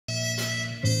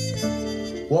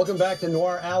Welcome back to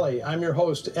Noir Alley. I'm your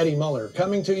host, Eddie Muller,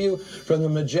 coming to you from the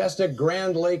majestic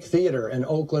Grand Lake Theater in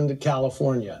Oakland,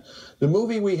 California. The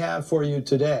movie we have for you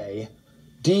today,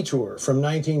 Detour from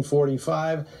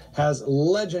 1945, has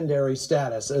legendary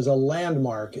status as a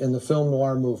landmark in the film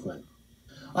noir movement.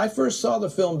 I first saw the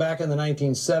film back in the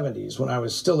 1970s when I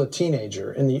was still a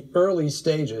teenager in the early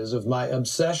stages of my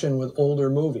obsession with older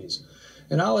movies.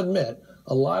 And I'll admit,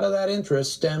 a lot of that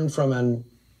interest stemmed from an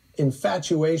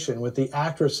infatuation with the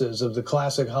actresses of the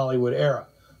classic Hollywood era,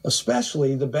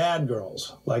 especially the bad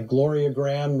girls like Gloria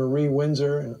Graham, Marie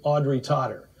Windsor, and Audrey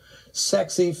Totter,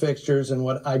 sexy fixtures in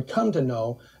what I'd come to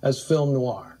know as film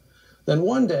noir. Then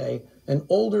one day, an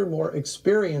older, more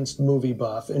experienced movie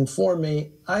buff informed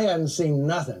me I hadn't seen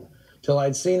nothing till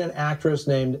I'd seen an actress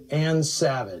named Ann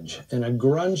Savage in a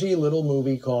grungy little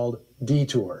movie called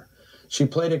Detour. She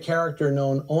played a character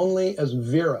known only as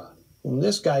Vera, whom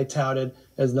this guy touted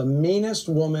as the meanest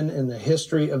woman in the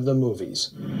history of the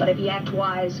movies. But if you act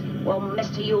wise, well,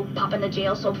 mister, you'll pop into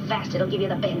jail so fast it'll give you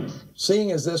the bends.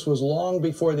 Seeing as this was long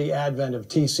before the advent of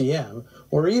TCM,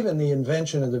 or even the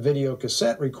invention of the video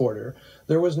cassette recorder,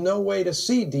 there was no way to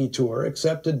see Detour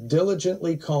except to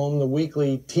diligently comb the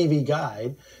weekly TV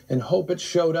guide and hope it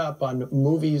showed up on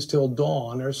Movies Till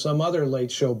Dawn or some other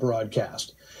late show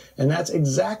broadcast. And that's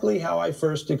exactly how I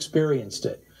first experienced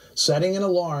it, setting an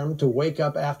alarm to wake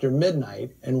up after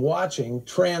midnight and watching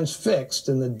transfixed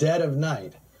in the dead of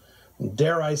night. And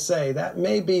dare I say, that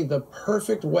may be the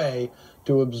perfect way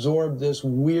to absorb this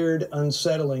weird,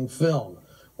 unsettling film,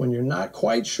 when you're not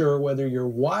quite sure whether you're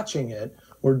watching it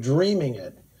or dreaming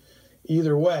it.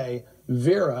 Either way,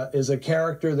 Vera is a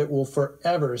character that will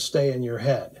forever stay in your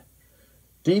head.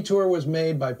 Detour was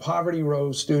made by Poverty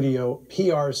Row Studio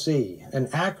PRC, an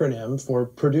acronym for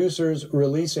Producers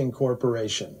Releasing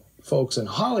Corporation. Folks in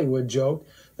Hollywood joked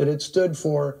that it stood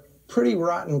for Pretty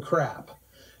Rotten Crap,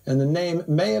 and the name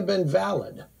may have been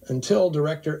valid until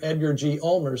director Edgar G.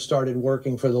 Ulmer started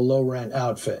working for the low-rent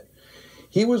outfit.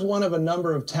 He was one of a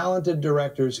number of talented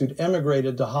directors who'd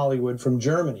emigrated to Hollywood from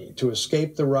Germany to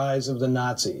escape the rise of the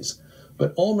Nazis.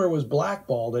 But Ulmer was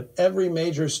blackballed at every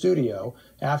major studio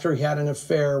after he had an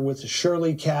affair with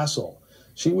Shirley Castle.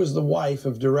 She was the wife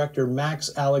of director Max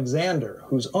Alexander,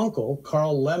 whose uncle,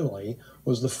 Carl Laemmle,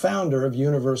 was the founder of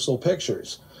Universal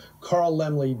Pictures. Carl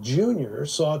Laemmle Jr.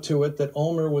 saw to it that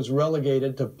Ulmer was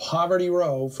relegated to Poverty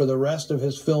Row for the rest of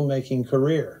his filmmaking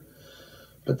career.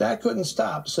 But that couldn't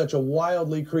stop such a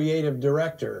wildly creative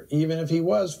director, even if he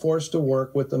was forced to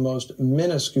work with the most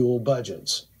minuscule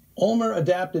budgets. Ulmer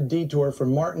adapted Detour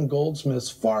from Martin Goldsmith's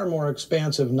far more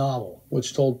expansive novel,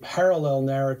 which told parallel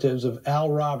narratives of Al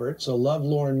Roberts, a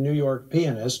lovelorn New York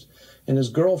pianist, and his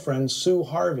girlfriend Sue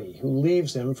Harvey, who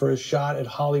leaves him for a shot at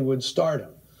Hollywood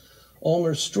stardom.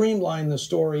 Ulmer streamlined the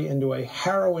story into a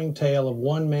harrowing tale of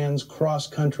one man's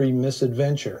cross-country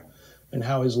misadventure and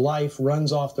how his life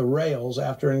runs off the rails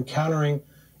after encountering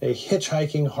a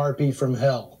hitchhiking harpy from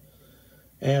hell.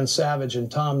 Ann Savage and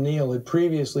Tom Neal had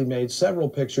previously made several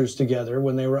pictures together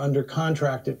when they were under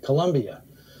contract at Columbia.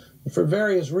 For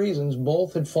various reasons,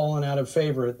 both had fallen out of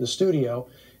favor at the studio,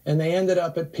 and they ended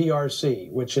up at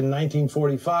PRC, which in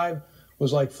 1945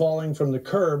 was like falling from the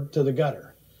curb to the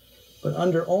gutter. But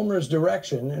under Ulmer's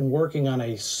direction and working on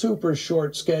a super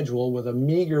short schedule with a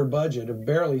meager budget of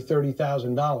barely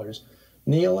 $30,000,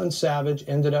 Neal and Savage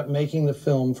ended up making the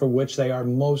film for which they are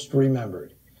most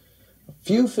remembered.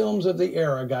 Few films of the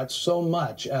era got so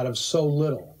much out of so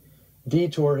little.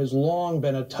 Detour has long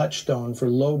been a touchstone for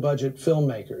low-budget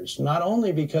filmmakers, not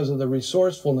only because of the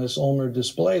resourcefulness Ulmer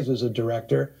displays as a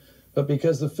director, but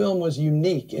because the film was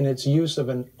unique in its use of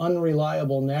an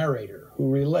unreliable narrator who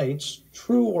relates,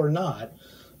 true or not,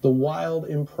 the wild,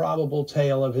 improbable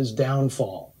tale of his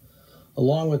downfall.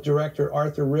 Along with director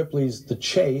Arthur Ripley's The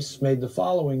Chase, made the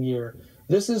following year,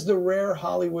 this is the rare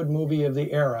Hollywood movie of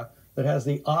the era that has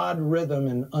the odd rhythm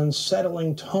and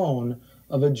unsettling tone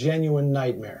of a genuine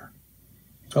nightmare.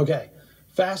 Okay,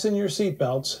 fasten your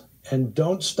seatbelts and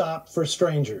don't stop for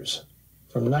strangers.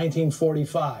 From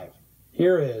 1945,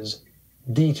 here is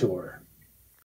Detour.